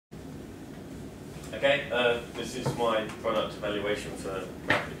Okay, this is my product evaluation for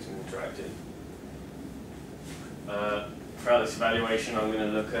Graphics and Interactive. Throughout this evaluation, I'm going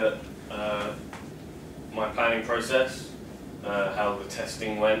to look at my planning process, how the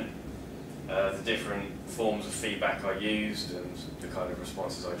testing went, the different forms of feedback I used and the kind of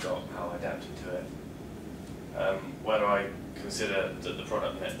responses I got, how I adapted to it, whether I consider that the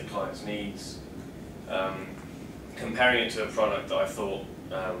product met the client's needs, comparing it to a product that I thought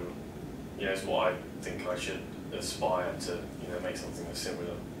is what I think I should aspire to make something of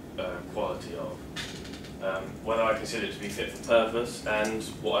similar quality of. Whether I consider it to be fit for purpose and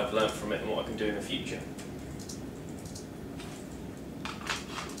what I've learnt from it and what I can do in the future.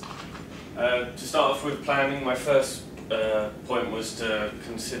 To start off with planning, my first point was to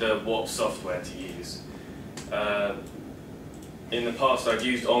consider what software to use. In the past I'd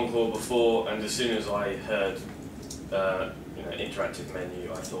used Encore before, and as soon as I heard interactive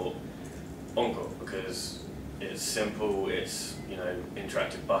menu, I thought Encore, because it's simple, it's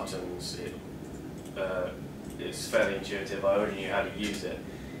interactive buttons, it's fairly intuitive, I already knew how to use it.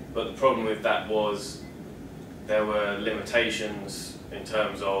 But the problem with that was there were limitations in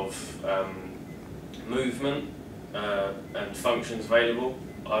terms of movement and functions available.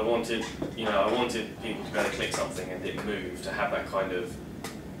 I wanted people to be able to click something and it move, to have that kind of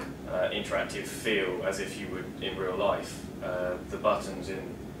interactive feel as if you would in real life. The buttons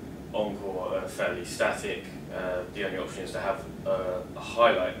in Encore are fairly static. The only option is to have a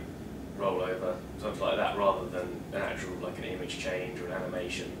highlight rollover, something like that, rather than an actual an image change or an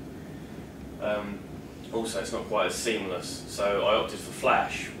animation. Also, it's not quite as seamless, so I opted for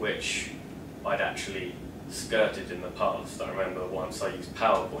Flash, which I'd actually skirted in the past. I remember once I used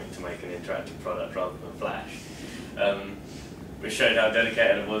PowerPoint to make an interactive product rather than Flash, which showed how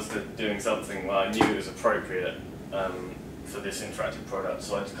dedicated I was to doing something where I knew it was appropriate for this interactive product.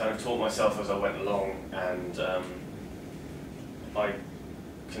 So I kind of taught myself as I went along, and I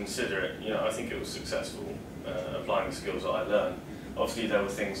consider it, I think it was successful, applying the skills that I learned. Obviously there were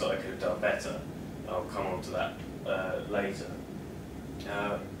things that I could have done better. I'll come on to that later.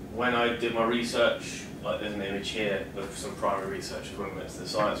 When I did my research, there's an image here of some primary researchers when we went to the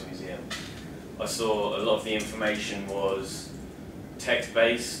Science Museum, I saw a lot of the information was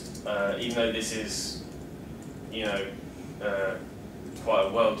text-based, even though this is, quite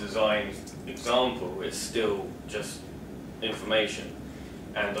a well-designed example, it's still just information.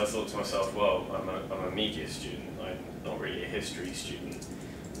 And I thought to myself, well, I'm a media student, I'm not really a history student.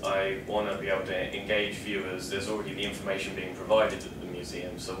 I want to be able to engage viewers. There's already the information being provided at the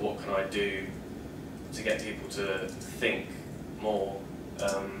museum, so what can I do to get people to think more?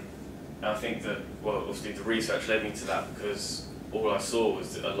 And I think that, well, obviously the research led me to that, because all I saw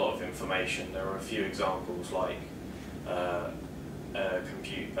was a lot of information. There were a few examples like a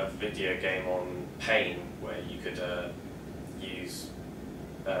video game on pain, where you could use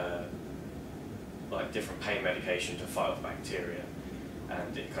different pain medication to fight off bacteria,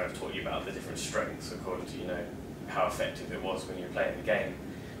 and it kind of taught you about the different strengths according to how effective it was when you were playing the game.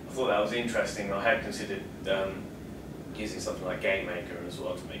 I thought that was interesting. I had considered using something like Game Maker as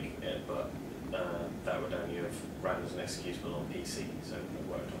well to make it, but that would only have run as an executable on PC, so it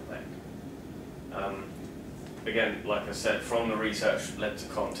worked on Mac. Again, like I said, from the research led to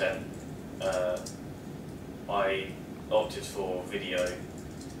content. I opted for video,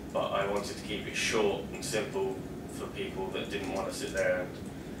 but I wanted to keep it short and simple for people that didn't want to sit there and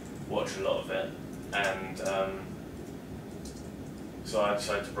watch a lot of it. And so I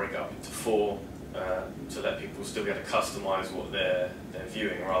decided to break it up into 4 to let people still be able to customize what they're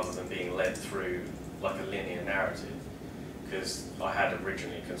viewing, rather than being led through like a linear narrative. Because I had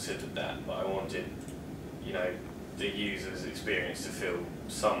originally considered that, but I wanted the user's experience to feel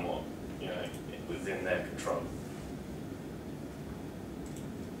somewhat within their control.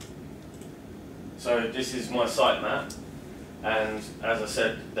 So this is my sitemap, and as I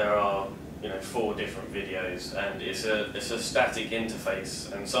said, there are 4 different videos, and it's a static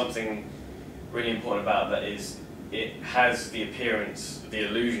interface. And something really important about that is it has the appearance, the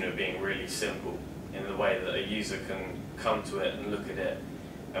illusion of being really simple, in the way that a user can come to it and look at it,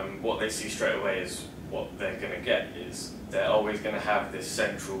 and what they see straight away is what they're going to get. Is they're always going to have this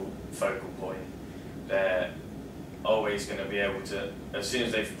central focal point. They're always going to be able to, as soon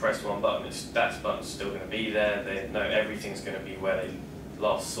as they've pressed one button, that button's still going to be there. They know everything's going to be where they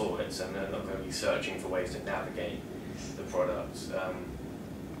last saw it, and they're not going to be searching for ways to navigate the product.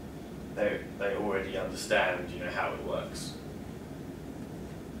 They already understand how it works.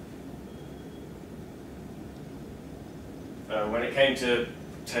 When it came to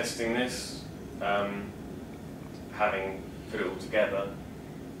testing this, having put it all together,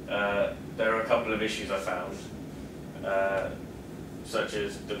 there are a couple couple of issues I found, such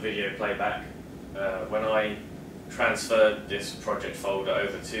as the video playback. When I transferred this project folder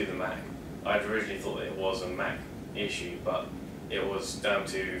over to the Mac, I had originally thought that it was a Mac issue, but it was down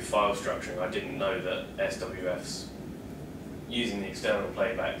to file structuring. I didn't know that SWF's using the external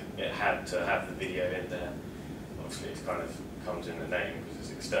playback, it had to have the video in there. Obviously it kind of comes in the name because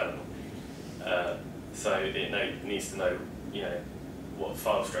it's external. So it needs to know, what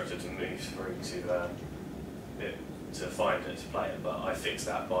file structure to move through to find it, to play it, but I fixed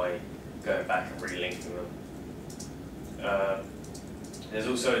that by going back and relinking them. There's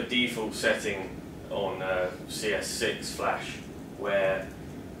also a default setting on CS6 Flash where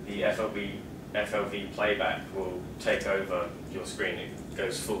the FLV playback will take over your screen. It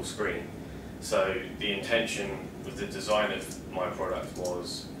goes full screen. So the intention with the design of my product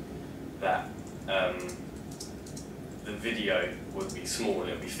was that the video would be small and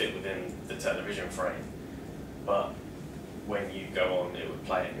it would be fit within the television frame, but when you go on it would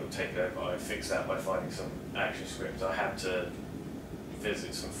play it and it would take it over. I fixed that by finding some action scripts. I had to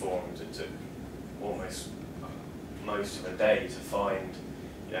visit some forums. It took almost most of a day to find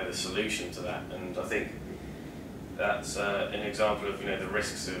the solution to that, and I think that's an example of the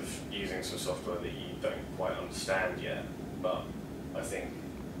risks of using some software that you don't quite understand yet, but I think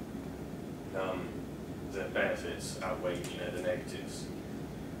the benefits outweigh the negatives.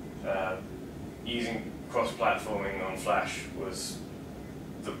 Using cross-platforming on Flash was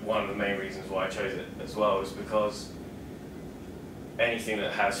one of the main reasons why I chose it as well, is because anything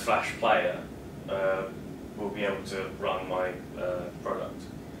that has Flash Player will be able to run my product.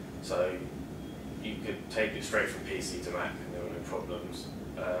 So you could take it straight from PC to Mac and there were no problems.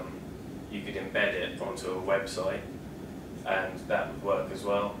 You could embed it onto a website and that would work as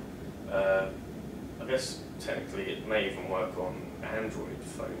well. I guess technically it may even work on Android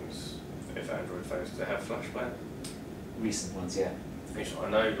phones, if Android phones do have Flash Player. Recent ones, yeah. Which I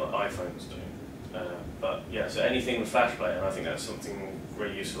know iPhones do. But yeah, so anything with Flash Player, and I think that's something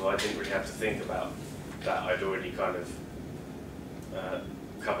really useful. I didn't really have to think about that. I'd already kind of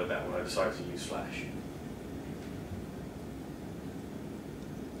covered that when I decided to use Flash.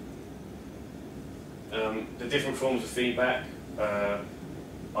 The different forms of feedback.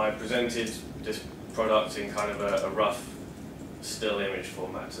 I presented this product in kind of a rough still image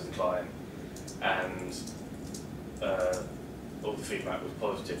format to the client, and all the feedback was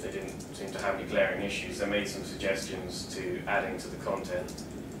positive. They didn't seem to have any glaring issues. They made some suggestions to adding to the content,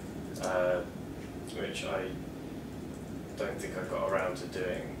 which I don't think I got around to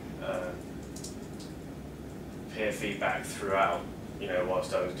doing. Peer feedback throughout,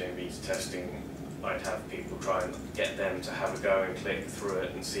 whilst I was doing beta testing, I'd have people try and get them to have a go and click through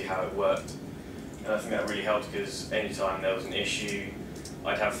it and see how it worked. And I think that really helped, because anytime there was an issue,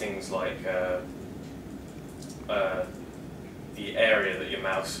 I'd have things like the area that your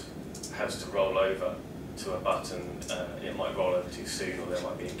mouse has to roll over to a button, it might roll over too soon, or there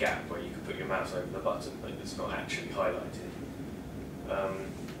might be a gap where you could put your mouse over the button but it's not actually highlighted.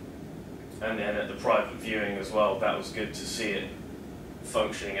 And then at the private viewing as well, that was good to see it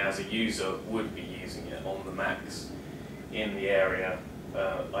functioning as a user would be using it on the Macs in the area.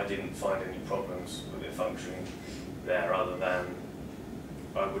 I didn't find any problems with it functioning there, other than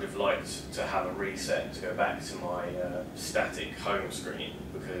I would have liked to have a reset to go back to my static home screen,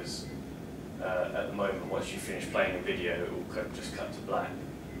 because at the moment, once you finish playing a video, it will just cut to black,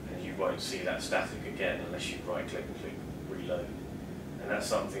 and you won't see that static again unless you right-click and click reload. And that's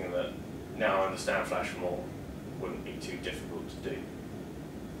something that, now I understand Flash more, wouldn't be too difficult to do.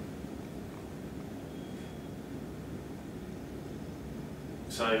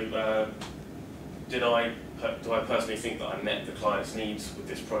 So, do I personally think that I met the client's needs with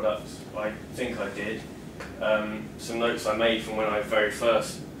this product? I think I did. Some notes I made from when I very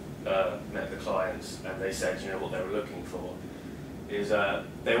first met the clients, and they said, what they were looking for is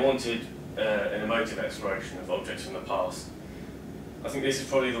they wanted an emotive exploration of objects from the past. I think this is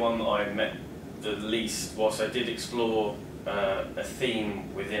probably the one that I met the least. Whilst I did explore a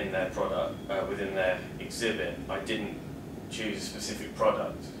theme within their product, within their exhibit, I didn't choose a specific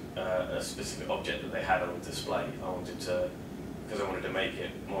product, a specific object that they had on display. Because I wanted to make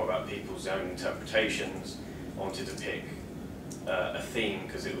it more about people's own interpretations, I wanted to pick a theme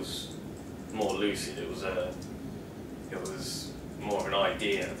because it was more lucid. It was more of an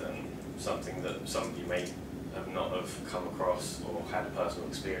idea than something that somebody may have not have come across or had a personal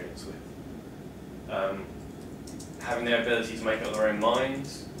experience with. Having the ability to make up their own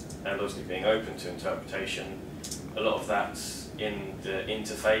minds, and obviously being open to interpretation, a lot of that's in the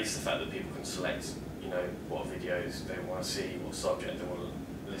interface, the fact that people can select, what videos they want to see, what subject they want to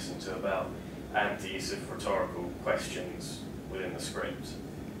listen to about. and the use of rhetorical questions within the script.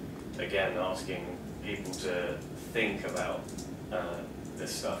 Again, asking people to think about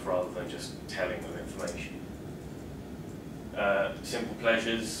this stuff rather than just telling them information. Simple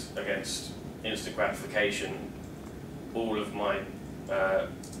pleasures against instant gratification. All of my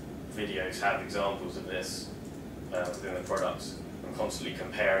videos have examples of this within the products. I'm constantly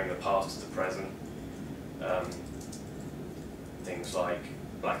comparing the past to the present. Things like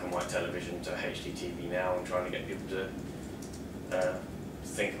black and white television to HDTV now, and trying to get people to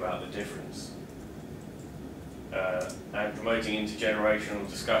think about the difference. And promoting intergenerational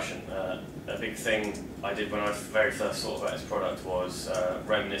discussion. A big thing I did when I very first thought about this product was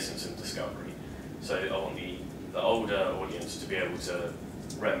reminiscence and discovery. So I want the older audience to be able to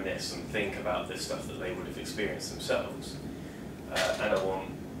reminisce and think about this stuff that they would have experienced themselves. And I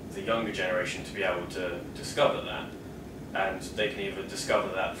want the younger generation to be able to discover that. And they can either discover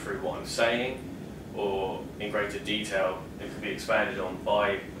that through what I'm saying, or in greater detail, it could be expanded on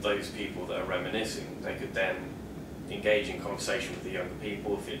by those people that are reminiscing. They could then engage in conversation with the younger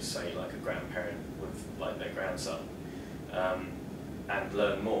people, if it's, say, like a grandparent with like their grandson, and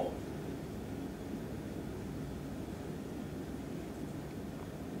learn more.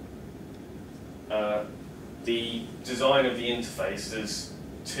 The design of the interface, there's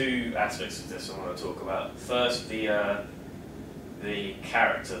two aspects of this I want to talk about. First, the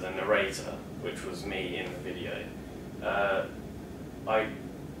character, the narrator, which was me in the video. I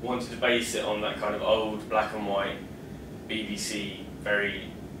wanted to base it on that kind of old black and white BBC,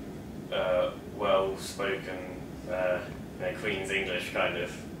 very well-spoken, Queen's English kind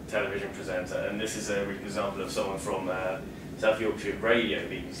of television presenter. And this is an example of someone from South Yorkshire Radio,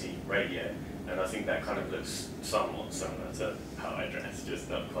 BBC Radio. And I think that kind of looks somewhat similar to how I dress, just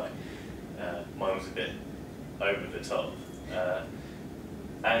not quite. Mine was a bit over the top.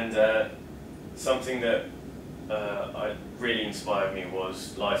 Something that really inspired me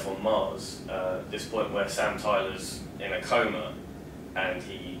was Life on Mars. This point where Sam Tyler's in a coma, and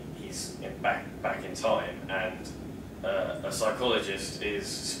he's back in time, and a psychologist is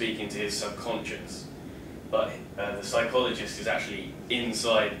speaking to his subconscious. But the psychologist is actually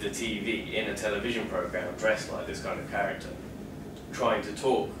inside the TV in a television program, dressed like this kind of character, trying to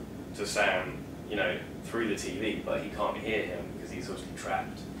talk to Sam, through the TV, but he can't hear him because he's obviously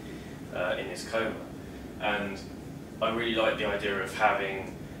trapped in his coma. And I really like the idea of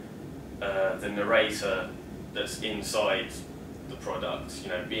having the narrator that's inside the product,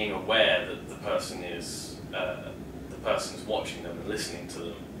 being aware that the person's watching them and listening to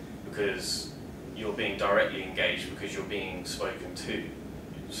them, because you're being directly engaged, because you're being spoken to,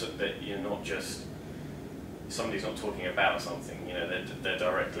 so that you're not just, somebody's not talking about something, they're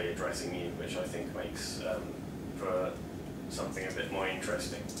directly addressing you, which I think makes for something a bit more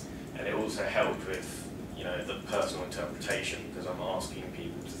interesting. And it also helped with, the personal interpretation, because I'm asking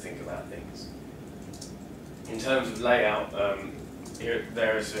people to think about things. In terms of layout,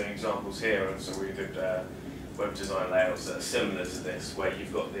 there are some examples here of some really good web design layouts that are similar to this, where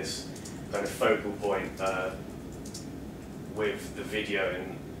you've got this kind of focal point with the video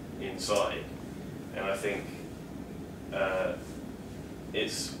inside, and I think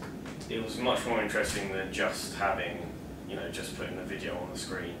it was much more interesting than just having, just putting the video on the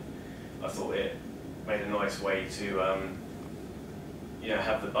screen. I thought it made a nice way to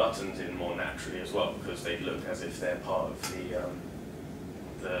have the buttons in more naturally as well, because they look as if they're part of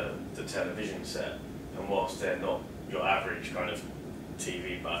the television set, and whilst they're not your average kind of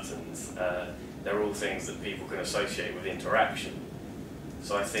TV buttons, they're all things that people can associate with interaction.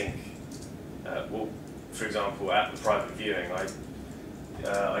 So I think, for example, at the private viewing,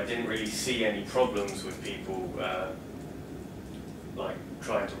 I didn't really see any problems with people like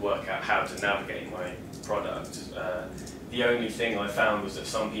trying to work out how to navigate my product. The only thing I found was that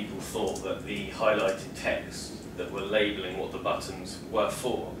some people thought that the highlighted text that were labelling what the buttons were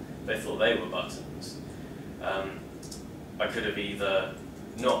for, they thought they were buttons. I could have either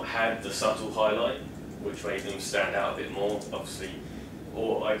not had the subtle highlight, which made them stand out a bit more, obviously,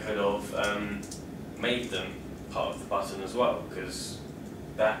 or I could have made them part of the button as well, because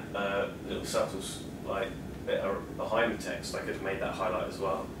that little subtle bit behind the text, I could have made that highlight as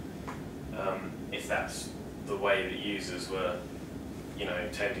well. If that's the way that users were,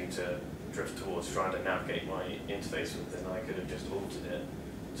 tending to drift towards trying to navigate my interface with, then I could have just altered it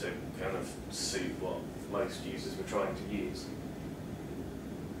to kind of suit what most users were trying to use.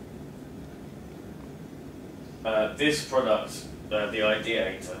 This product, the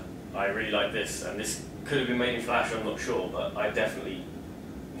Ideator, I really like this, and this could have been made in Flash, I'm not sure, but I definitely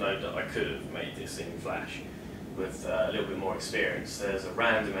know that I could have made this in Flash. with a little bit more experience. There's a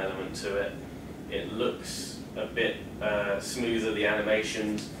random element to it. It looks a bit smoother, the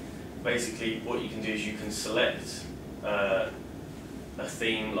animations. Basically, what you can do is you can select a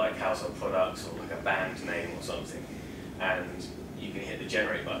theme like household products or like a band name or something, and you can hit the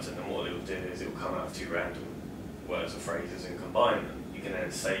generate button, and what it will do is it will come out of 2 random words or phrases and combine them. You can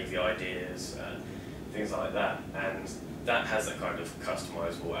then save the ideas, things like that, and that has that kind of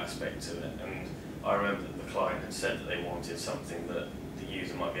customizable aspect to it. And I remember that the client had said that they wanted something that the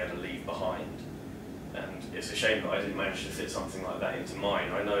user might be able to leave behind, and it's a shame that I didn't manage to fit something like that into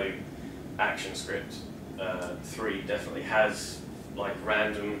mine. I know ActionScript 3 definitely has like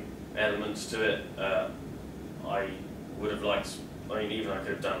random elements to it. I would have liked, I mean, even I could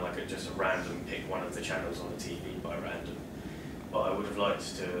have done like just a random pick one of the channels on the TV by random, but I would have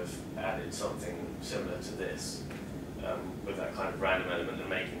liked to have added something similar to this, with that kind of random element and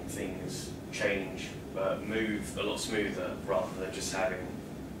making things change, move a lot smoother, rather than just having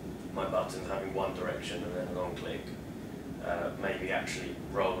my buttons having one direction and then a long click. Maybe actually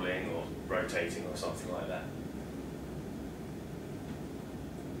rolling or rotating or something like that.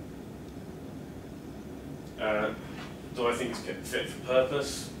 Do I think it's fit for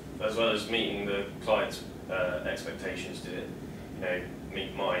purpose, as well as meeting the client's expectations? Did it,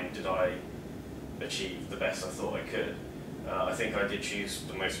 meet mine? Did I achieve the best I thought I could? I think I did choose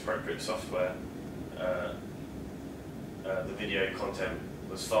the most appropriate software. The video content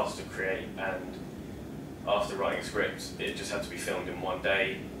was fast to create, and after writing a script, it just had to be filmed in one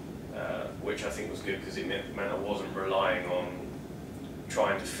day, which I think was good because it meant I wasn't relying on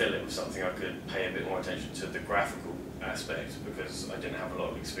trying to fill it with something. I could pay a bit more attention to the graphical aspect because I didn't have a lot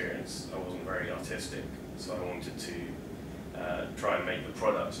of experience. I wasn't very artistic, so I wanted to try and make the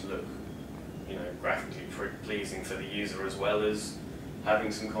products look, graphically pleasing for the user, as well as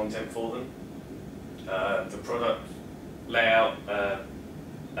having some content for them. The product layout,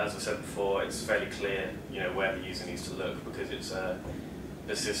 as I said before, it's fairly clear, where the user needs to look, because it's a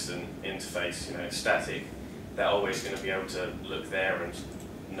persistent interface, static. They're always going to be able to look there and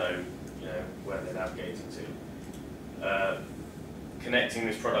know, where they're navigating to. Connecting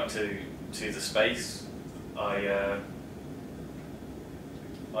this product to the space, the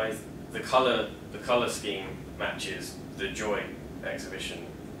color scheme matches the Joy exhibition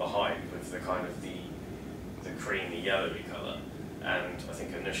behind, with the kind of the creamy yellowy color, and I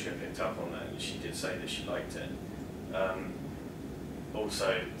think Anushka picked up on that, and she did say that she liked it.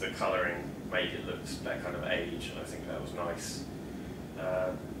 Also, the colouring made it look that kind of age, and I think that was nice.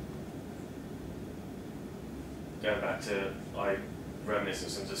 Going back to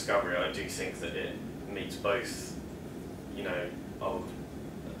Reminiscence and Discovery, I do think that it meets both, the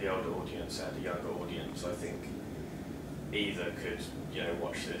older audience and the younger audience. I think either could,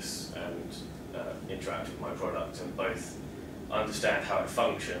 watch this and interact with my product, and both understand how it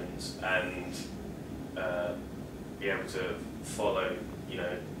functions and be able to follow,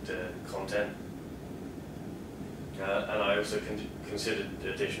 the content. And I also considered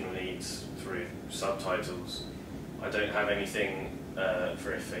additional needs through subtitles. I don't have anything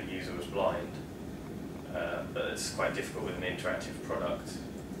for if a user was blind, but it's quite difficult with an interactive product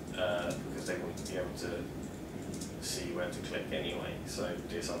because they wouldn't be able to see where to click anyway, so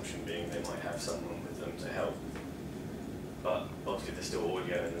the assumption being they might have someone with them to help. But obviously there's still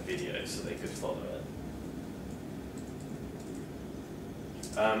audio in the video, so they could follow it.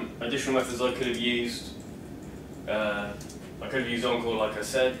 Additional methods I could have used, Encore, like I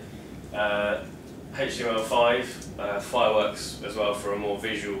said, HTML5, Fireworks as well for a more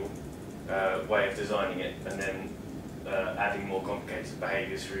visual way of designing it, and then adding more complicated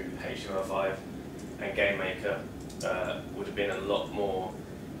behaviours through HTML5, and GameMaker would have been a lot more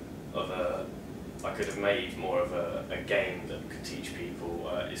of I could have made more of a game that could teach people.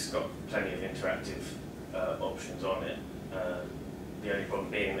 It's got plenty of interactive options on it. The only problem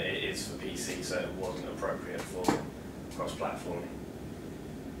being that it is for PC, so it wasn't appropriate for cross-platforming.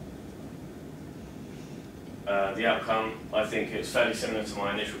 The outcome, I think it's fairly similar to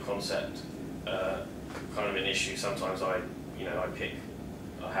my initial concept. Kind of an issue, sometimes I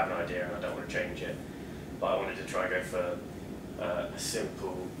have an idea and I don't want to change it, but I wanted to try and go for a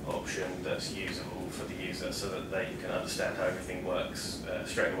simple option that's usable for the user, so that they can understand how everything works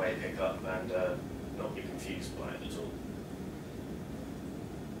straight away, pick up, and not be confused by it at all.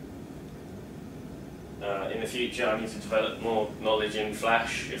 In the future, I need to develop more knowledge in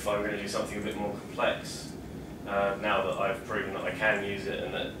Flash if I'm going to do something a bit more complex. Now that I've proven that I can use it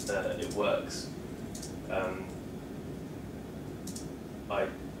and that it works, I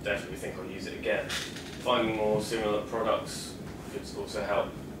definitely think I'll use it again. Finding more similar products could also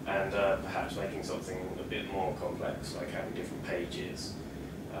help, and perhaps making something bit more complex, like having different pages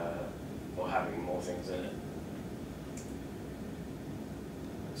or having more things in it.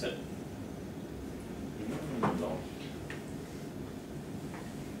 That's it. Long.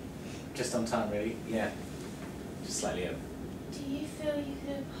 Just on time, really. Yeah. Just slightly over. Do you feel you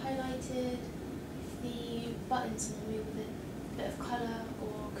could have highlighted the buttons maybe with a bit of colour,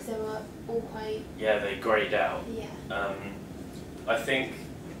 or because they were all quite? Yeah, they greyed out. Yeah. I think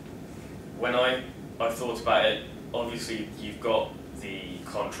when I thought about it, obviously you've got the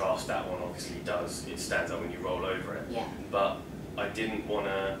contrast, that one obviously does, it stands out when you roll over it. Yeah. But I didn't want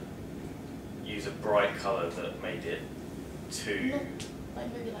to use a bright colour that made it too... Not,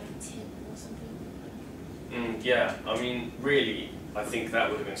 like maybe like a tint or something. Yeah, I mean, really, I think that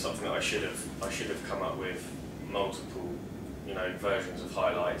would have been something that I should have come up with multiple, versions of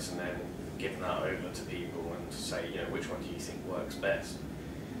highlights and then given that over to people and to say, which one do you think works best?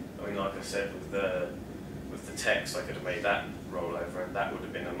 I mean, like I said, with the text, I could have made that roll over, and that would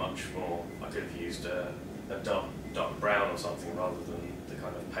have been a much more. I could have used a dark brown or something rather than the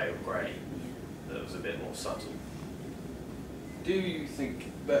kind of pale grey that was a bit more subtle. Do you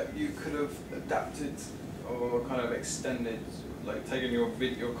think that you could have adapted or kind of extended, like taken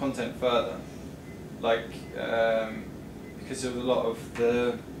your content further? Like, because there was a lot of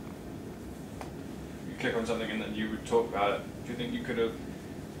you click on something and then you would talk about it. Do you think you could have,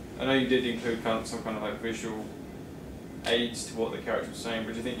 I know you did include some kind of like visual aids to what the character was saying,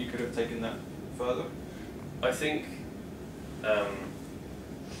 but do you think you could have taken that further? I think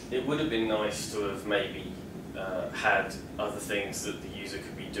it would have been nice to have maybe had other things that the user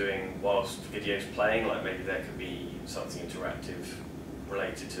could be doing whilst video's playing, like maybe there could be something interactive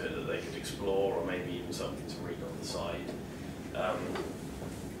related to it that they could explore, or maybe even something to read on the side.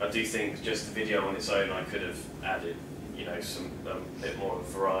 I do think just the video on its own, I could have added, some bit more of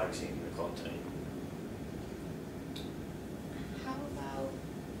variety in the content. How about,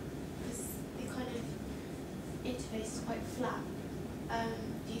 because the kind of interface is quite flat,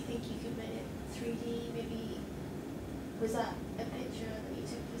 do you think you could make it 3D maybe? Was that a picture that you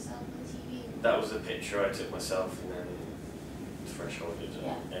took yourself on the TV? That was a picture I took myself and then thresholded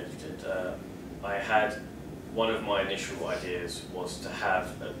and edited. I had, one of my initial ideas was to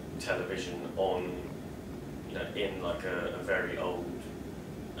have a television on, in like a very old,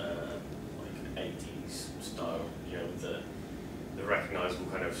 like 80s style, with the recognisable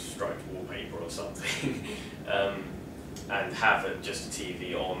kind of striped wallpaper or something, and have it just a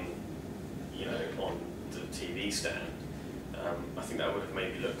TV on, on the TV stand. I think that would have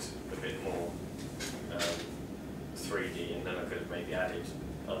maybe looked a bit more 3D, and then I could have maybe added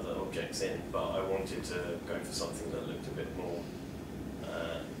other objects in, but I wanted to go for something that looked a bit more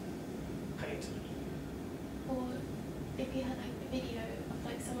painted. Or if you had like a video of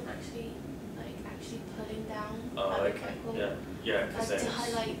like someone actually pulling down. Oh, that would be okay. quite cool. Yeah, because Like to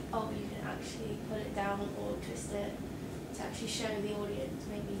highlight, you can actually pull it down or twist it to actually show the audience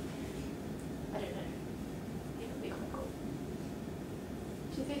maybe, I don't know, it would be quite cool.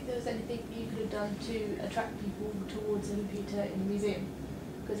 Do you think there was anything you could have done to attract people towards the computer in the museum?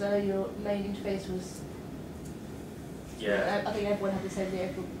 Because I know your main interface was... Yeah. I think everyone had the same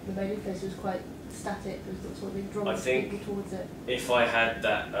idea, but the main interface was quite static, it was sort of drawing people towards it. If I had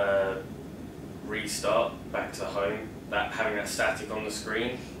that restart back to home, having that static on the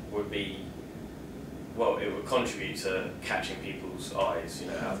screen would be, well, it would contribute to catching people's eyes,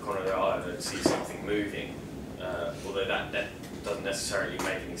 out of the corner of their eye, they'd see something moving. Although that doesn't necessarily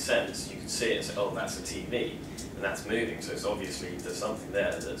make any sense. You could see it and say, oh, that's a TV, and that's moving, so it's obviously there's something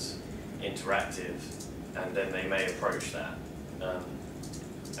there that's interactive, and then they may approach that.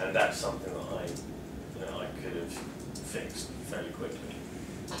 And that's something that I could have fixed fairly quickly.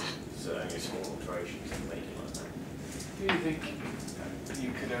 So only small alterations have made it like that. Do you think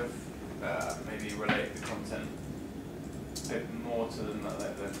you could have maybe related the content a bit more to them,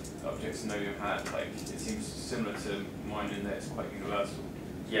 like the objects know you've had? Like, it seems similar to mine in that it's quite universal.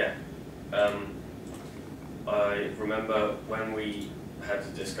 Yeah. I remember when we had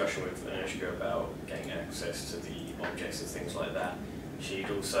a discussion with Anushka about getting access to the objects and things like that, she'd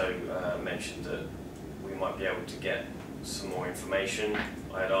also mentioned that we might be able to get some more information.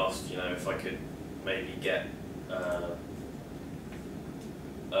 I had asked, if I could maybe get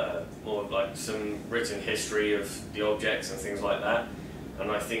more of like some written history of the objects and things like that.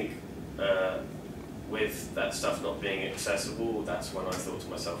 And I think with that stuff not being accessible, that's when I thought to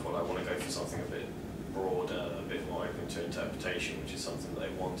myself, well, I want to go for something a bit broader, a bit more open to interpretation, which is something that they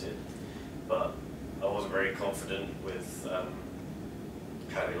wanted. But I wasn't very confident with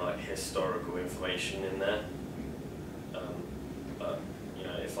having like historical information in there. But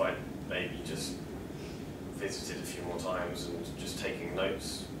if I maybe just visited a few more times and just taking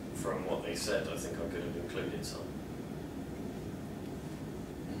notes from what they said, I think I could have included some.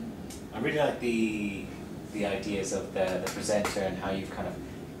 I really like the ideas of the presenter and how you've kind of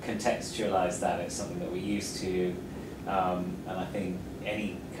contextualized that. It's something that we're used to, and I think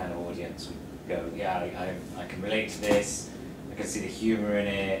any kind of audience would go, yeah, I can relate to this, I can see the humor in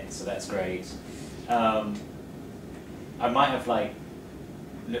it, so that's great. I might have like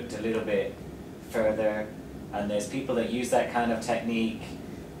looked a little bit further, and there's people that use that kind of technique.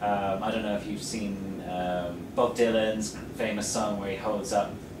 I don't know if you've seen Bob Dylan's famous song where he holds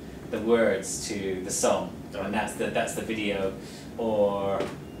up the words to the song, and that's the video. Or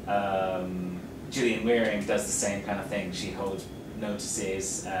Gillian Wearing does the same kind of thing. She holds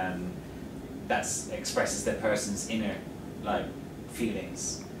notices, and that expresses the person's inner like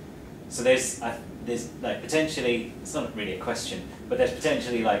feelings. So there's like potentially, it's not really a question, but there's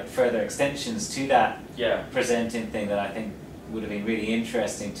potentially like further extensions to that presenting thing that I think would have been really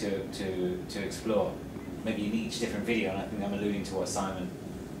interesting to explore. Maybe in each different video, and I think I'm alluding to what Simon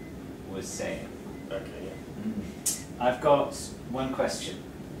was saying. Okay, yeah. I've got one question.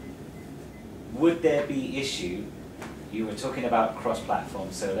 Would there be issue, you were talking about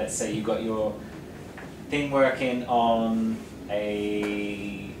cross-platform, so let's say you got your thing working on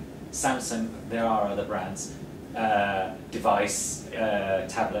a Samsung, there are other brands, device,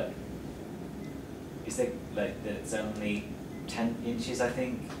 tablet. Is there, like, it's only 10 inches, I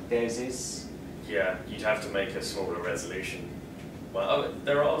think theirs is? Yeah, you'd have to make a smaller resolution. Well,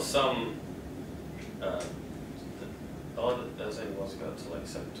 there are some, there's only ones that go up to like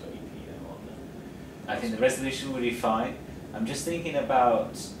 720p now, aren't there? I think the resolution would be fine. I'm just thinking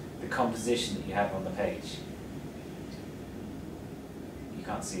about the composition that you have on the page. You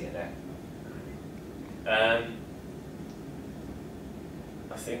can't see it there.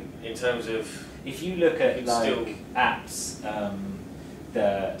 I think in terms of... If you look at It's like still- apps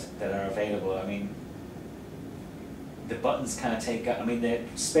that are available, I mean, the buttons kind of take up, I mean, the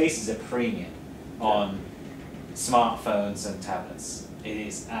space is a premium on smartphones and tablets. It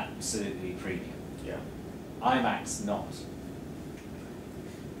is absolutely premium. Yeah. iMac's not.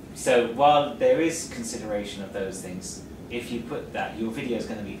 So while there is consideration of those things, if you put that, your video is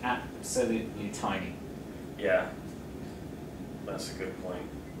going to be absolutely tiny. Yeah. That's a good point.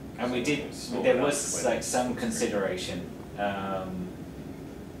 And we did, Small there enough was when like it's some small. consideration.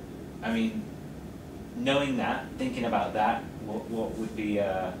 I mean, knowing that, thinking about that, what would be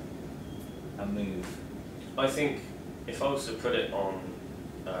a move? I think if I was to put it on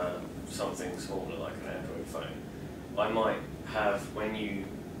something smaller like an Android phone, I might have, when you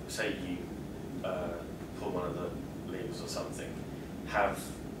say you pull one of the levers or something, have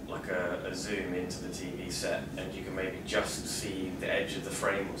like a zoom into the TV set, and you can maybe just see the edge of the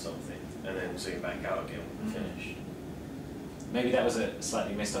frame or something, and then zoom back out again when you're finished. Maybe that was a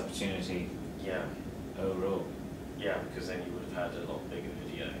slightly missed opportunity Yeah, overall. yeah, because then you would have had a lot bigger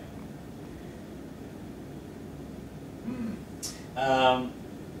video.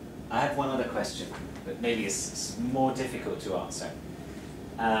 I have one other question, but maybe it's more difficult to answer.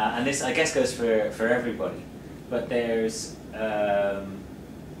 And this, I guess, goes for everybody. But there's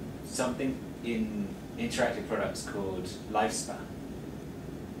something in interactive products called lifespan.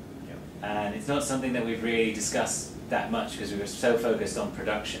 Yeah. And it's not something that we've really discussed that much because we were so focused on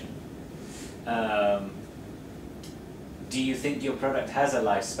production. Do you think your product has a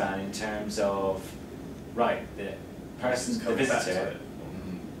lifespan in terms of, right, the person, the Coming back to visitor? it.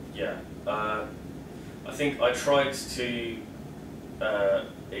 Yeah, I think I tried to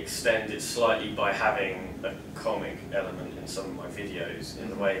extend it slightly by having a comic element in some of my videos, in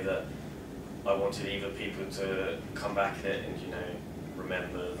the way that I wanted either people to come back at it and, you know,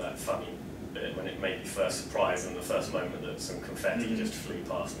 remember that funny bit when it made me first surprised in the first moment that some confetti just flew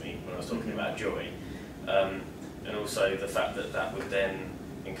past me when I was talking about joy. And also the fact that that would then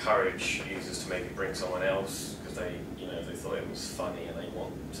encourage users to maybe bring someone else because they, you know, they thought it was funny and they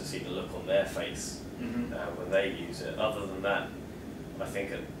want to see the look on their face when they use it. Other than that, I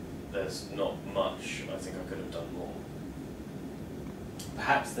think there's not much. I think I could have done more.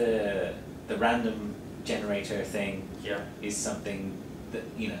 Perhaps the random generator thing Yeah. is something that,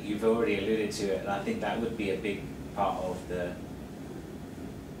 you know, you've already alluded to it, and I think that would be a big part of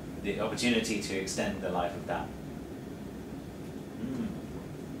the opportunity to extend the life of that.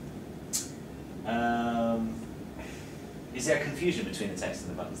 Is there a confusion between the text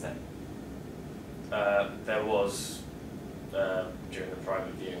and the buttons then? There was, during the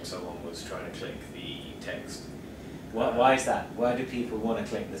private viewing, someone was trying to click the text. Why is that? Why do people want to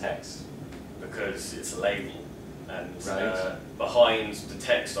click the text? Because it's a label, and Right. behind the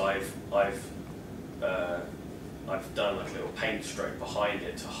text I've I've done like a little paint stroke behind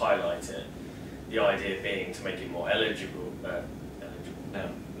it to highlight it. The idea being to make it more legible.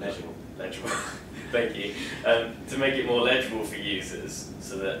 Thank you. To make it more legible for users,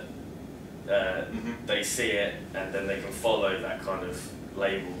 so that they see it and then they can follow that kind of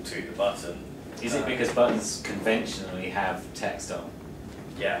label to the button. Is it because buttons conventionally have text on?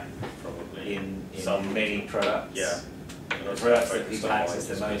 Yeah, probably. In Some many products? Yeah. The products that people access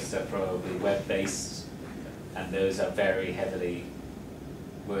the most are probably web-based, and those are very heavily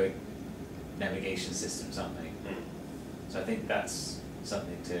word navigation systems, aren't they? So I think that's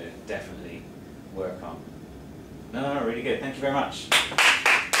something to definitely work on. No, really good. Thank you very much.